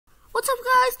up,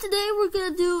 guys? Today we're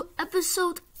gonna do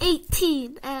episode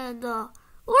 18, and we're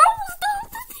almost done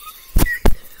with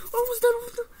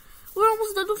it. We're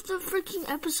almost done with the freaking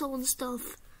episode and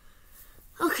stuff.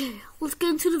 Okay, let's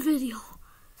get into the video.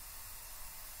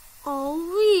 Oh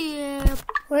yeah,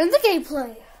 we're in the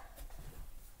gameplay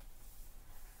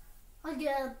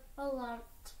again. A lot.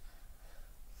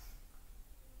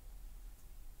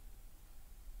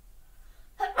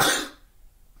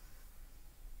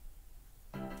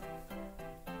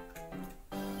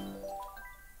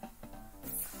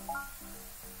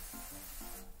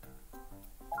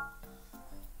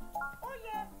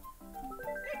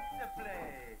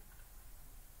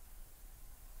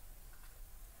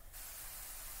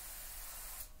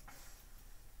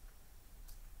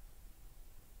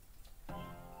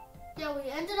 Yeah,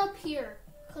 we ended up here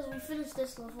because we finished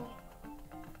this level.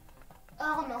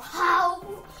 I don't know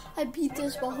how I beat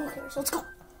this, but who cares? Let's go.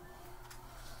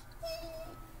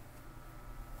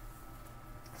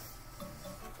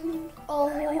 Oh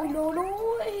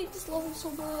no, I hate this level so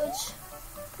much.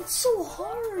 It's so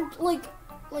hard, like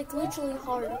literally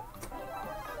hard.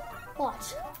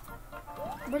 Watch.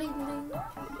 Bling bling.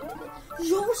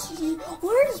 Yoshi,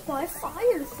 where's my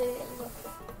fire thing?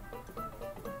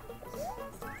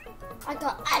 I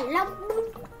got alam boom,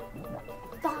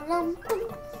 balam boom.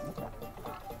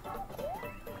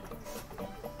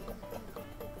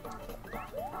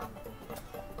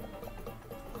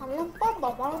 Alam bam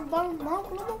bam bam bam bam.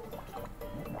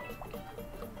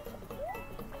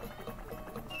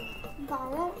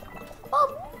 Balam bam.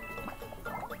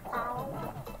 Ow.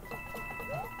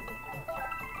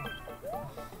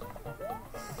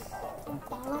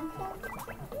 Balam bam.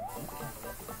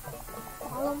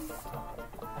 Balam.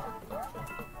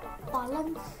 Balam.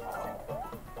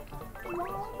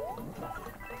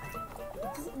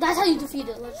 That's how you defeat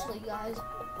it, literally, guys.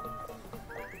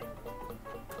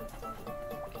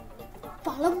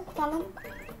 Balam, balam.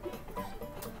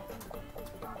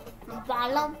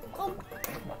 Balam.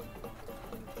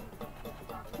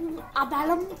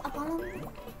 Abalam, abalam.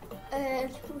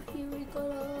 And here we go.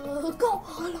 Go.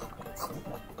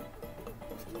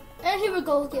 And here we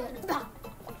go again. Bah.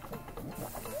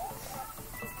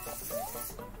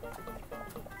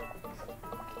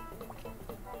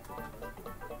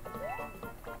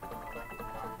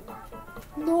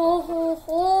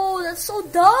 No, that's so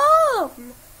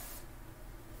dumb.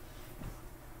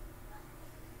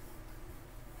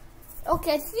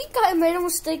 Okay, I think I made a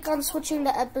mistake on switching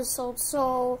the episode,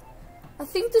 so I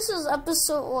think this is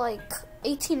episode like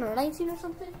 18 or 19 or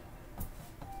something.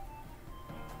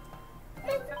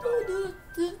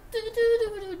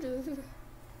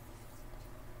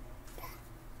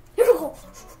 Here we go.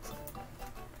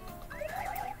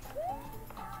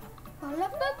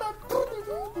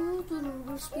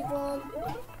 Speed run.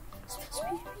 Speed.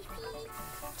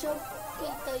 Jump.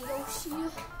 Get the Yoshi.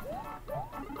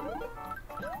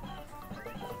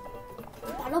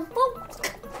 Bottom bump.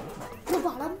 The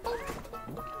bottom bump.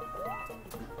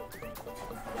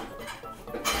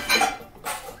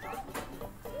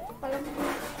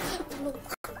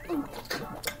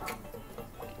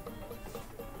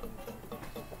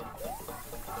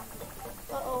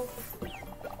 Uh-oh.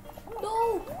 No!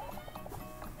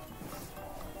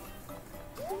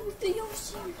 The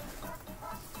Yoshi.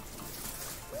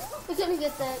 We couldn't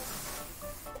get that.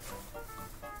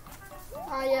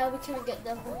 Ah, yeah, we couldn't get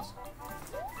that one.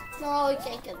 No, we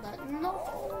can't get that. No.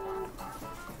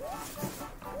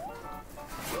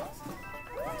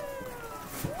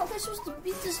 How am I supposed to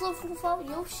beat this level without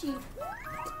Yoshi?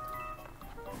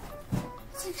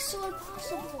 It's like so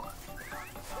impossible.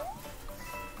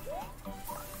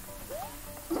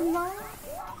 No.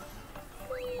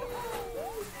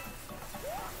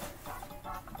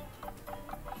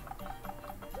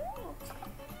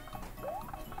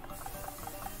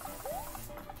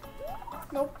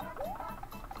 Nope.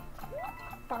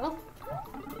 Balam.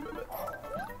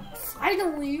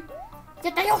 Finally!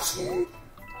 Get the Yoshi!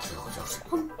 Kill Yoshi.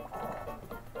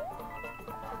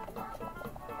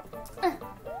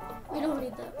 We don't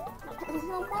need that.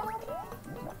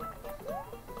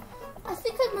 I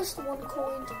think I missed one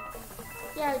coin.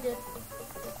 Yeah, I did.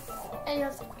 And you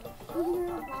have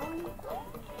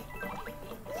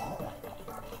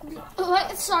to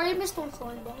wait, sorry, I missed one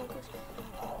coin.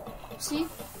 See?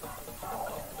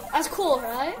 That's cool,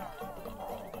 right?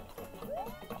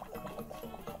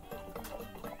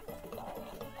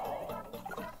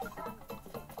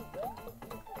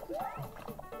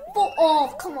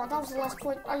 Oh, come on, that was the last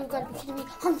point. Are you gonna be kidding me?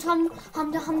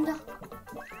 Hamda.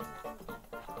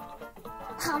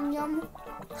 Ham yum.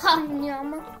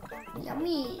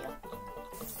 Yummy.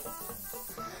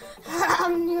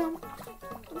 Ham yum.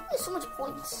 so much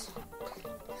points.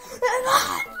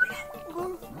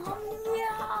 Yum.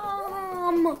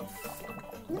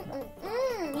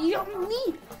 Yummy.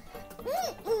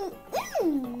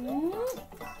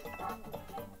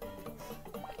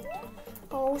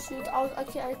 Oh shoot, I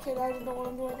can't, I don't know what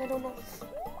I'm doing, I don't know.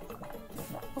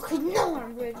 Okay, now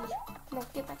I'm ready. No,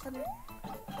 get back on there.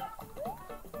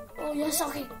 Oh yes,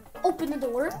 okay. Open the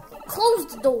door. Close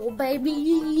the door, baby.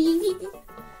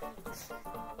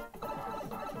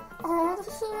 Oh, this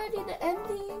is already the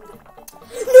ending.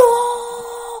 No!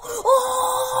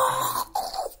 Oh!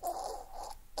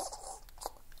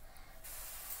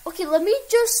 Okay, let me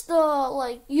just,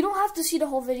 like, you don't have to see the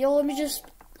whole video. Let me just,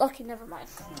 okay, never mind.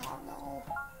 Oh, no.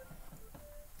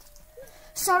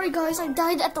 Sorry, guys, I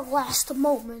died at the last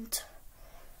moment.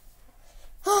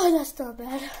 Oh, that's not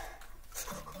bad.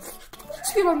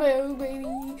 Speed on my baby.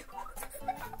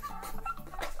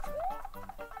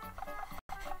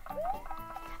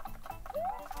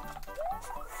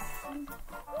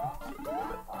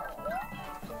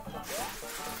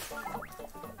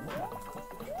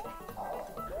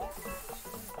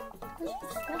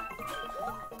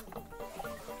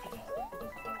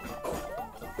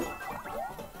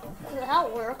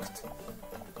 That worked.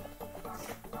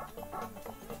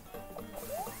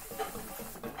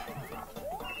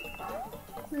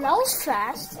 That was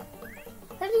fast.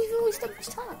 I didn't even waste that much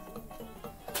time.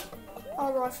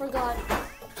 Oh no, I forgot.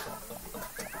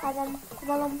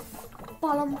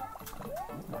 Bottom.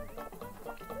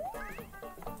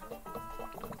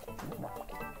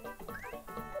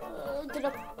 Get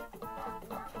up.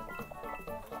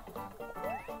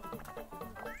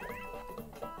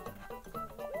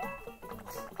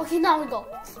 Okay, now we go.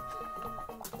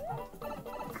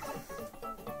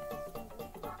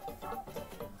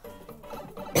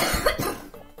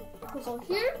 We go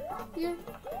here.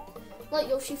 Let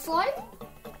Yoshi fly.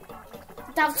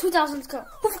 That was 2,000 go.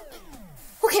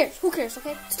 Who cares,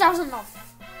 okay? 2,000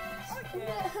 off.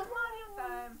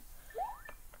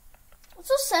 It's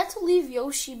so sad to leave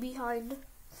Yoshi behind.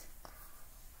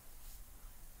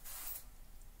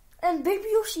 And Baby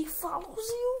Yoshi follows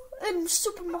you in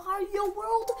Super Mario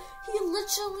World.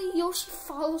 Yoshi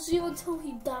follows you until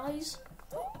he dies.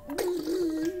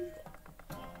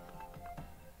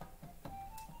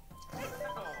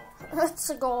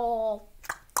 Let's go.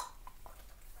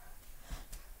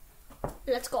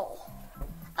 Let's go.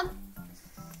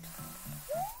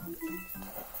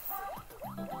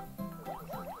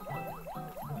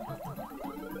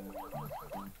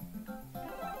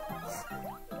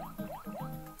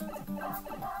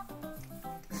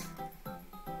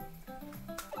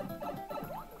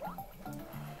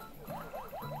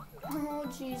 Oh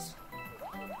jeez.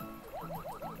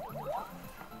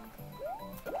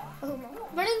 Oh no.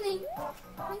 Running.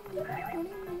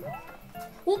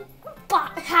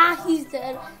 Ha, he's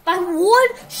dead. By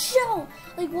one shell!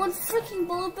 Like one freaking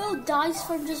bullet bill dies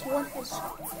from just one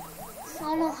headshot. I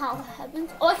don't know how that happened.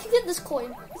 Oh, I can get this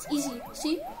coin. It's easy.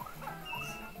 See?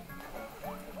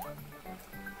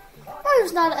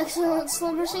 Mario's not an excellent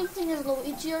swimmer. Same thing as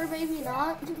Luigi, or maybe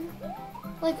not.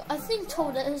 Like, I think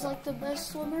Toad is like the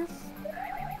best swimmer.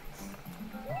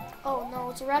 Oh no,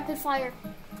 it's a rapid fire.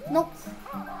 Nope.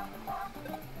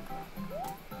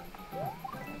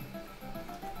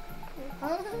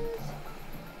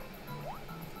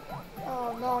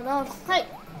 Oh no. Hey!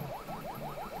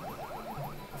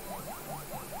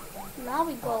 Now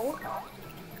we go.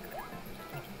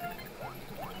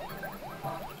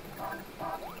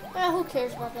 Who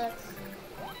cares about that?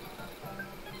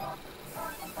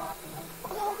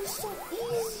 Oh, it's so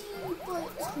easy,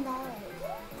 but it's not.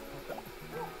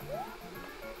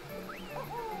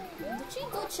 Did she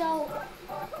glitch out?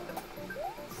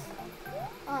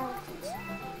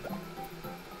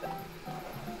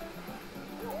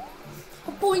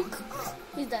 Oh, boink!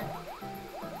 He's dead.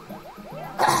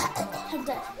 I'm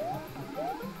dead.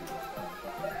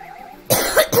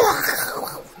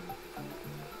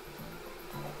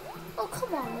 Oh,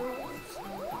 come on,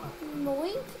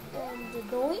 Noink and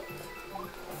doink.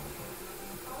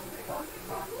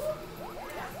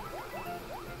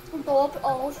 Go up.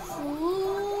 Oh,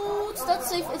 shoot. That's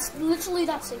safe. It's literally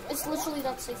not safe. It's literally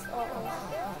not safe.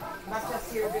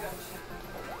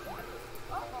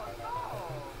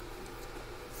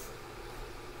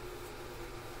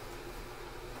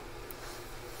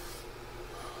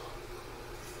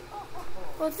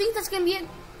 Well, I think that's gonna be it.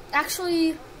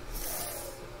 Actually,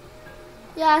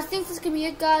 yeah, I think that's gonna be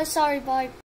it, guys. Sorry, bye.